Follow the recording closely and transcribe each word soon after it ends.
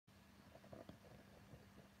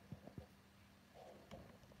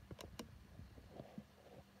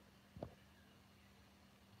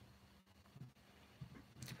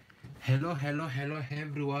Hello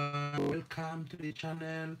everyone, welcome to the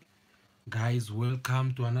channel. Guys,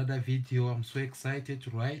 welcome to another video. I'm so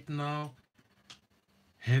excited right now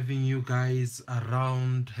having you guys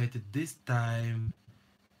around at this time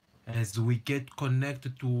as we get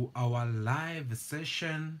connected to our live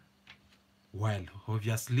session. Well,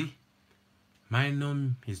 obviously my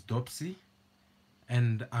name is Dopsy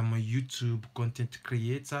and I'm a YouTube content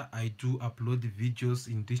creator. I do upload videos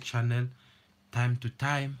in this channel time to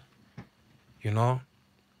time, you know,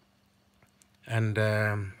 and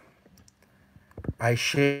I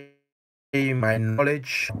share my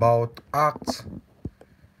knowledge about art.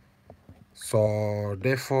 So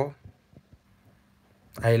therefore,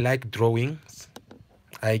 I like drawings.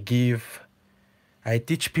 I give, I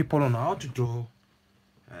teach people on how to draw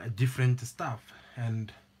different stuff.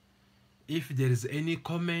 And if there is any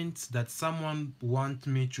comments that someone want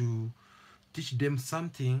me to teach them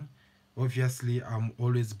something, obviously I'm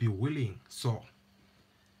always be willing. So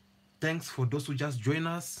thanks for those who just join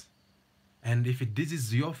us. And if this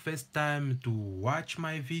is your first time to watch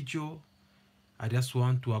my video, I just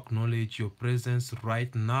want to acknowledge your presence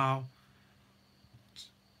right now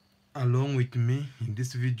along with me. In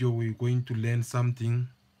this video we're going to learn something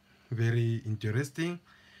very interesting.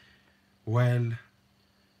 Well,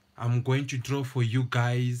 I'm going to draw for you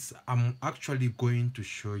guys. I'm actually going to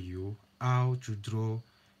show you how to draw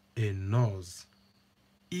a nose.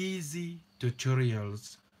 Easy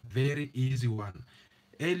tutorials, very easy one.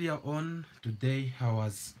 Earlier on today I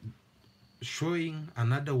was showing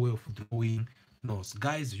another way of drawing nose.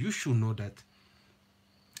 Guys, you should know that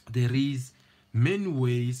there is many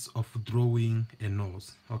ways of drawing a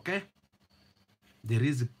nose. Okay, there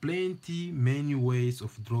is plenty many ways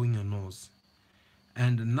of drawing a nose.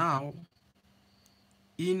 And now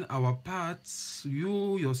in our parts,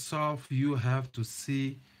 you yourself, you have to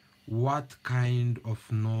see what kind of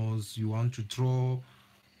nose you want to draw,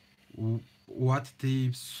 what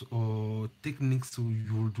tips or techniques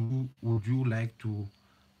would you like to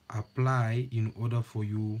apply in order for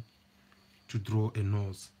you to draw a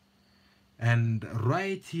nose. And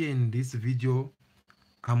right here in this video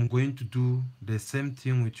I'm going to do the same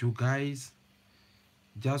thing with you guys,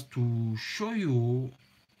 just to show you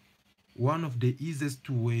one of the easiest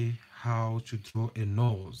way how to draw a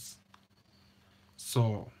nose.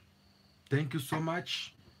 So thank you so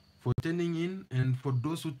much for tuning in, and for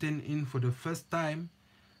those who tune in for the first time,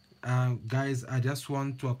 guys, I just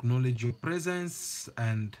want to acknowledge your presence,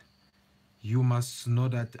 and you must know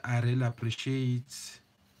that I really appreciate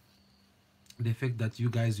the fact that you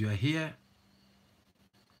guys are here.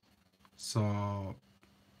 So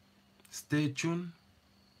stay tuned.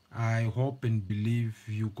 I hope and believe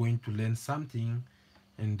you're going to learn something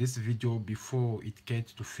in this video before it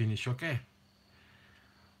gets to finish. Okay,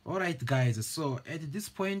 all right guys, so at this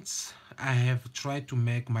point I have tried to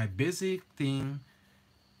make my basic thing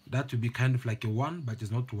that will be kind of like a one, but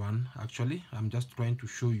it's not one actually. I'm just trying to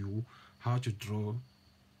show you how to draw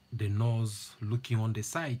the nose looking on the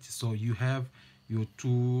side. So you have your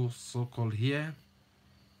two so-called here,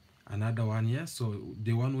 another one here, so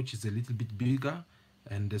the one which is a little bit bigger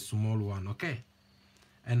and the small one. Okay,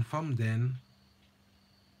 and from then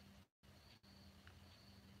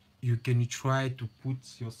you can try to put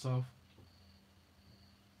yourself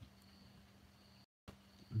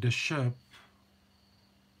the shape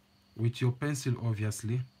with your pencil,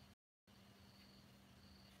 obviously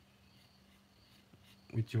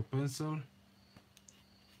with your pencil.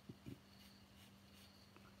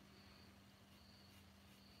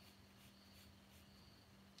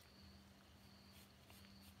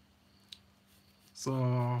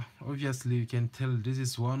 So obviously you can tell this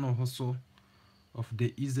is one also of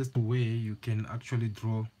the easiest way you can actually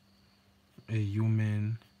draw a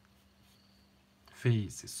human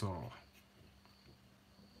face. So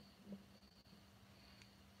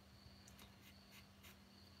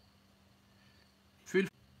feel,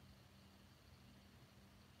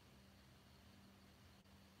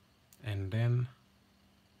 and then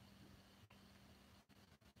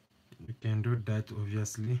you can do that.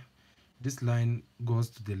 Obviously this line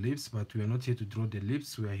goes to the lips, but we are not here to draw the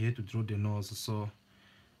lips, we are here to draw the nose. So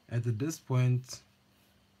at this point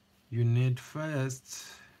you need first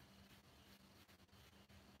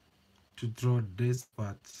to draw this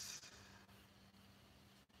part.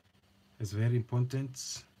 It's very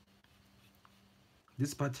important.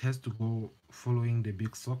 This part has to go following the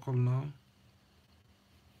big circle. Now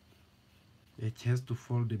it has to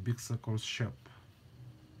follow the big circle shape.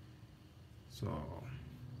 So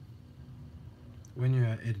when you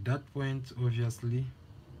are at that point, obviously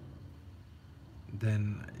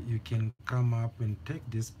then you can come up and take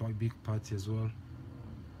this big part as well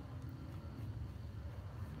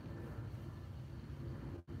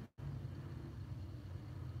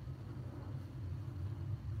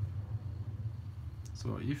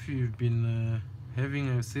So if you've been having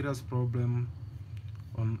a serious problem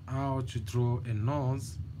on how to draw a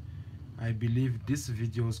nose, I believe this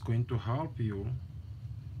video is going to help you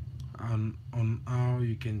on how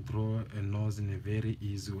you can draw a nose in a very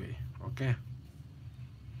easy way. Okay,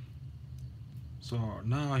 so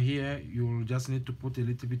now here you'll just need to put a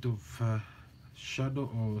little bit of shadow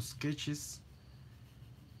or sketches.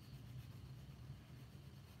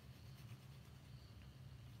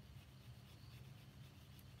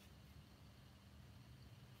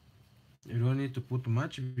 You don't need to put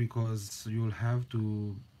much because you'll have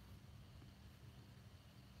to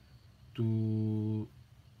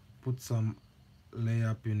put some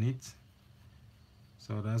layup in it,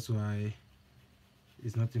 so that's why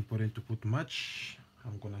it's not important to put much.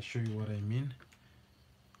 I'm gonna show you what I mean.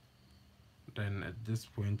 Then at this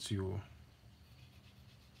point you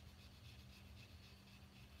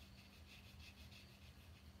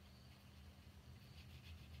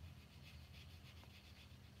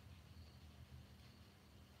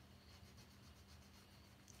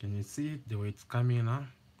can you see it, the way it's coming now?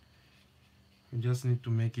 You just need to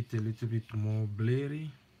make it a little bit more blurry.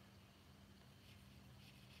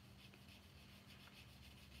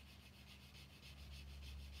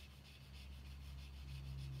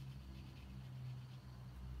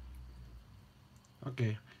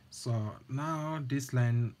 Okay, so now this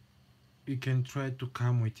line you can try to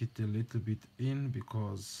come with it a little bit in,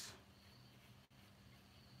 because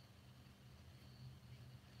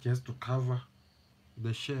just to cover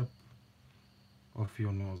the shape of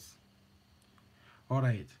your nose. All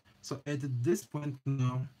right, so at this point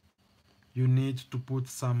now you need to put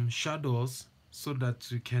some shadows so that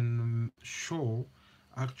you can show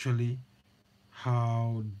actually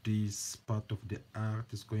how this part of the art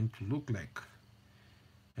is going to look like.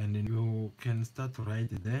 And then you can start right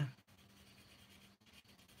there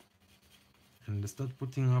and start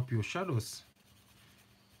putting up your shadows.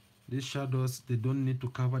 These shadows, they don't need to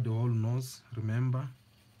cover the whole nose. Remember,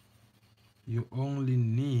 you only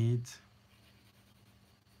need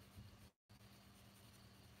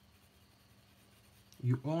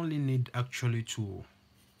actually to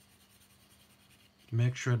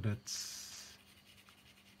make sure that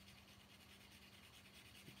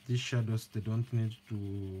these shadows, they don't need to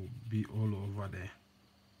be all over there.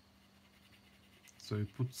 So you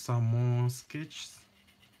put some more sketches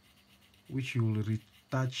which you will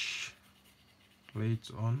retouch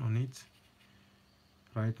later on it.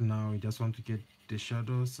 Right now you just want to get the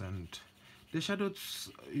shadows, and the shadows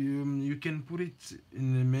you can put it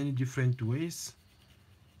in many different ways,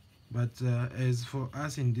 but as for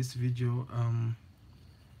us in this video,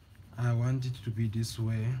 I want it to be this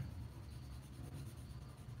way.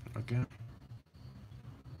 Okay,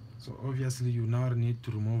 so obviously you now need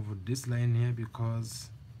to remove this line here because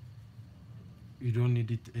you don't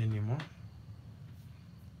need it anymore,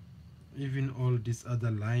 even all these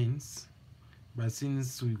other lines. But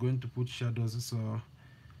since we're going to put shadows, so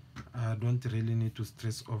I don't really need to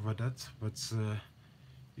stress over that, but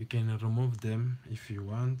you can remove them if you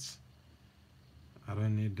want. I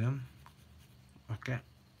don't need them. Okay,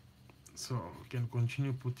 so we can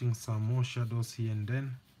continue putting some more shadows here and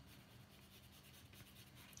then,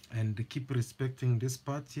 and keep respecting this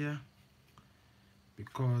part here,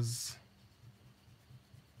 because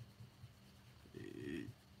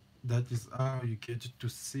that is how you get to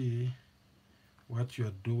see what you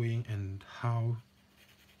are doing and how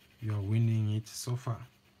you are winning it so far.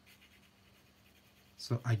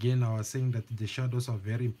 So again, I was saying that the shadows are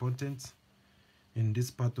very important in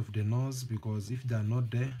this part of the nose, because if they are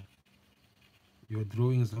not there, your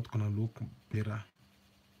drawing is not gonna look better.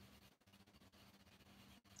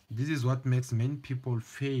 This is what makes many people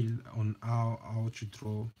fail on how to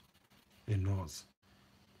draw a nose.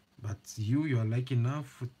 But you are lucky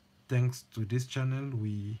enough, thanks to this channel,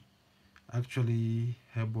 we actually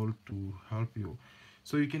able to help you.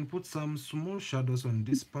 So you can put some small shadows on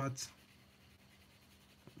this part.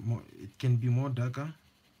 It can be more darker,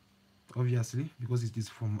 obviously, because it is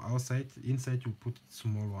from outside. Inside you put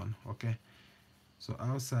small one. Okay, so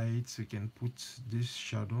outside we can put these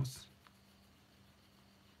shadows.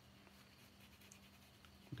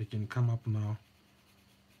 They can come up now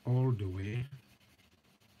all the way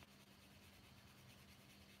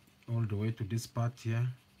to this part here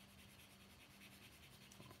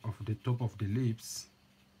of the top of the lips.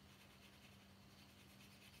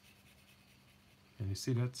 Can you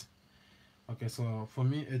see that? Okay, so for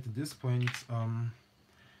me at this point,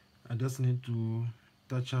 I just need to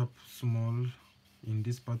touch up small in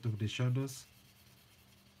this part of the shadows.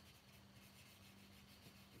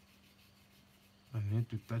 I need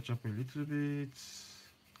to touch up a little bit.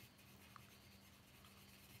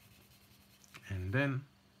 and then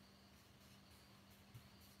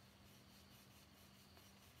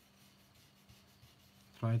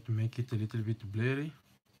try to make it a little bit blurry.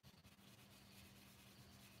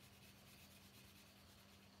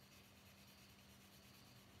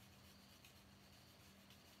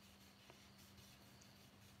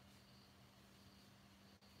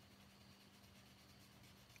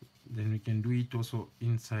 Then we can do it also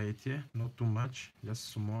inside here, not too much,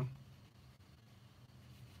 just small.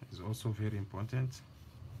 It's also very important.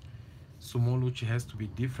 Small, which has to be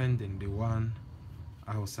different than the one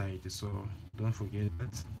outside, so don't forget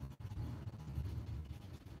that.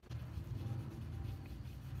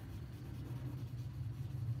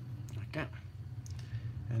 Okay,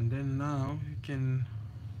 and then now you can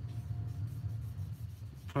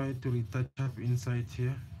try to retouch up inside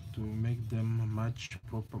here to make them match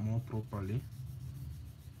more properly.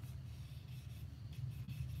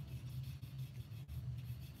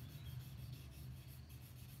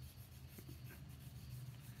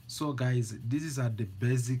 So guys, this is the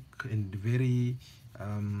basic and very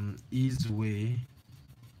easy way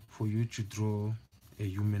for you to draw a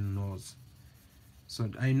human nose. So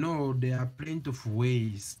I know there are plenty of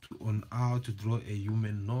ways on how to draw a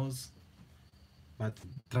human nose, but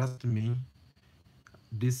trust me,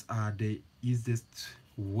 these are the easiest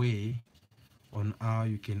way on how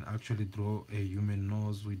you can actually draw a human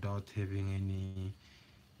nose without having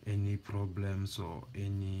any problems or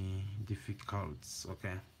any difficulties.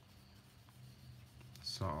 Okay,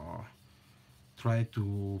 so try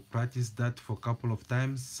to practice that for a couple of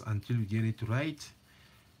times until you get it right,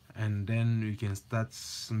 and then you can start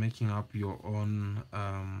making up your own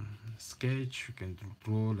sketch. You can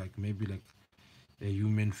draw like maybe like a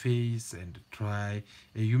human face, and try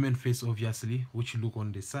a human face obviously which look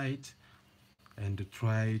on the side, and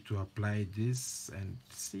try to apply this and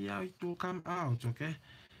see how it will come out. Okay,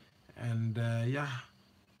 and yeah,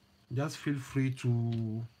 just feel free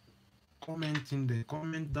to comment in the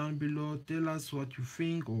comment down below. Tell us what you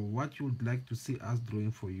think or what you would like to see us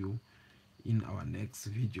drawing for you in our next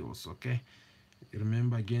videos. Okay,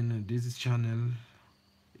 remember again, this channel,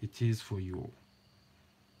 it is for you,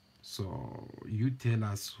 so you tell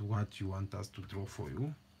us what you want us to draw for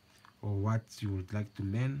you or what you would like to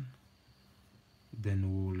learn, then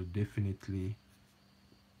we will definitely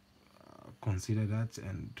consider that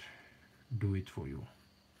and do it for you.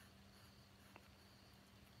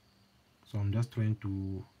 So I'm just trying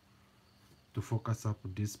to focus up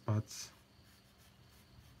this part,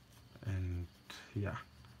 and yeah,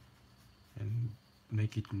 and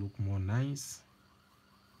make it look more nice.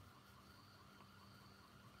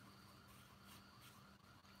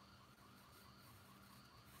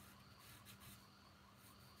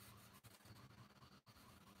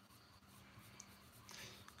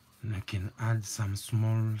 And I can add some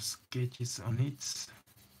small sketches on it.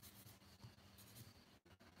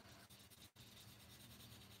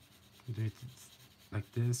 Do it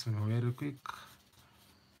like this very quick,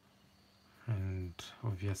 and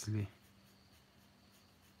obviously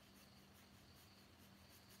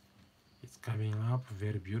it's coming up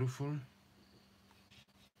very beautiful.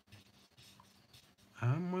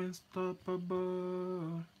 I'm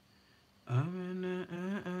unstoppable.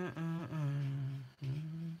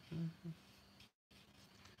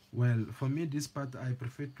 Well, for me, this part I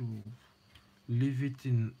prefer to leave it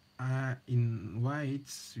in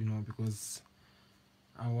white, you know, because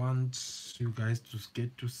I want you guys to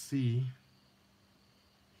get to see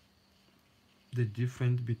the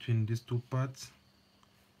difference between these two parts.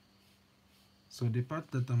 So the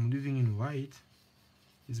part that I'm leaving in white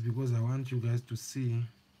is because I want you guys to see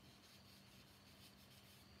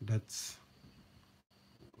that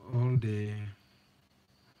all the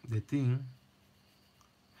thing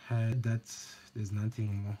had that there's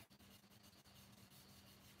nothing more.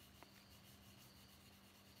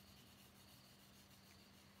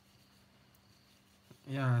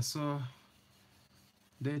 Yeah, so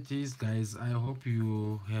that is, guys, I hope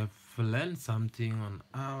you have learned something on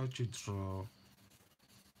how to draw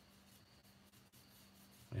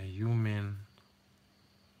a human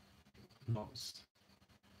nose.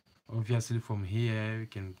 Obviously from here you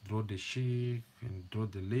can draw the shape and draw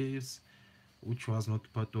the leaves, which was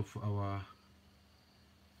not part of our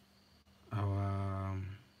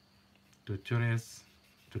tutorials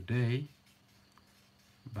today,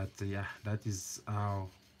 but yeah, that is how,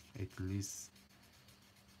 at least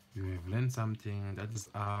you have learned something. That is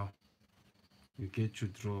how you get to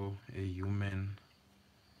draw a human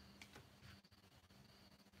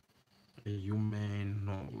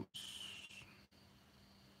nose.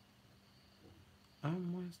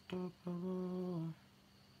 I'm unstoppable.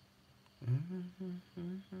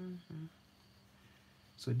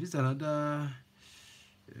 So this is another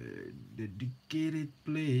dedicated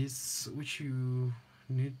place which you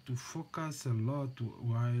need to focus a lot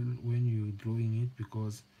while when you're drawing it,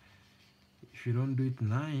 because if you don't do it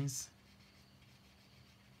nice,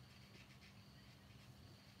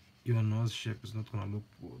 your nose shape is not gonna look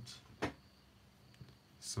good.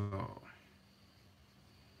 So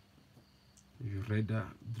you rather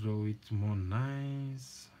draw it more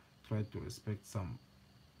nice, try to respect some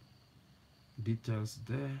details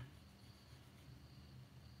there.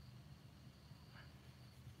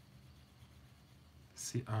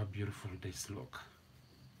 See how beautiful this look.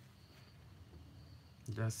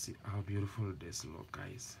 Just see how beautiful this look,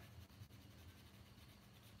 guys.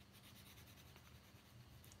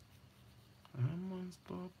 I'm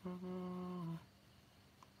unstoppable.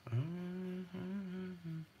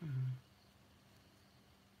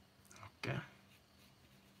 Okay.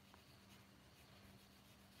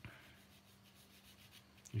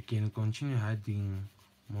 You can continue adding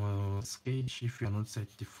more sketch if you are not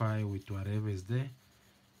certified with whatever is there.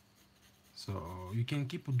 So you can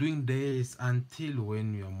keep doing this until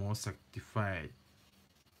when you are more certified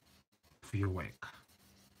for your work.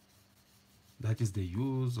 That is the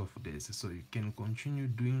use of this. So you can continue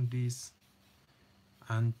doing this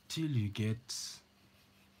until you get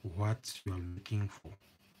what you are looking for.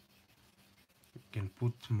 You can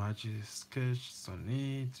put much sketches on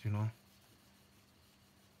it, you know,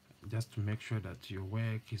 just to make sure that your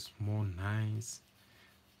work is more nice.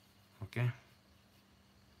 Okay,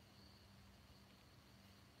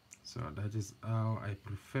 so that is how I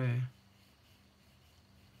prefer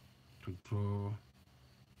to draw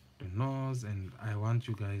the nose, and I want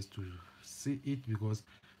you guys to see it because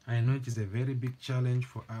I know it is a very big challenge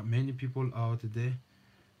for many people out there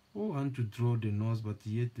who want to draw the nose but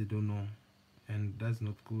yet they don't know, and that's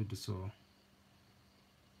not good. So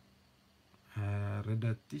I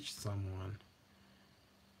rather teach someone,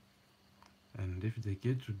 and if they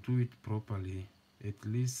get to do it properly, at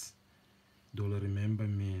least they'll remember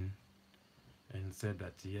me and say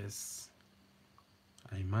that yes,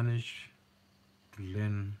 I managed to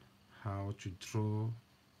learn how to draw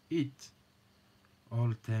it,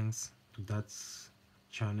 all thanks to that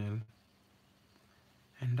channel.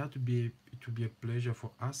 And that would be, it will be a pleasure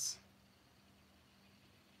for us.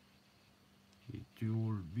 It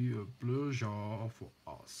will be a pleasure for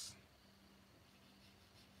us.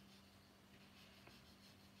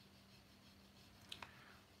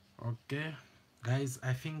 Okay, guys,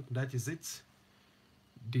 I think that is it.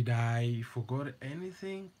 Did I forget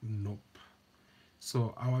anything? Nope.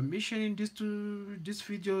 So our mission in this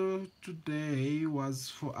video today was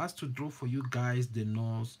for us to draw for you guys the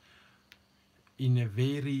nose in a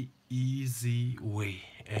very easy way,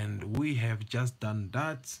 and we have just done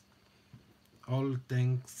that, all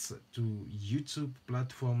thanks to YouTube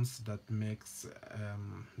platforms that makes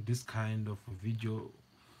this kind of video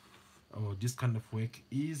or this kind of work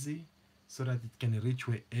easy, so that it can reach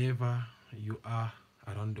wherever you are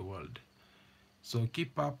around the world. So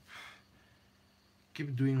keep up,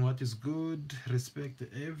 keep doing what is good, respect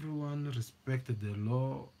everyone, respect the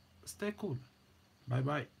law, stay cool. Bye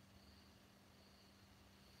bye.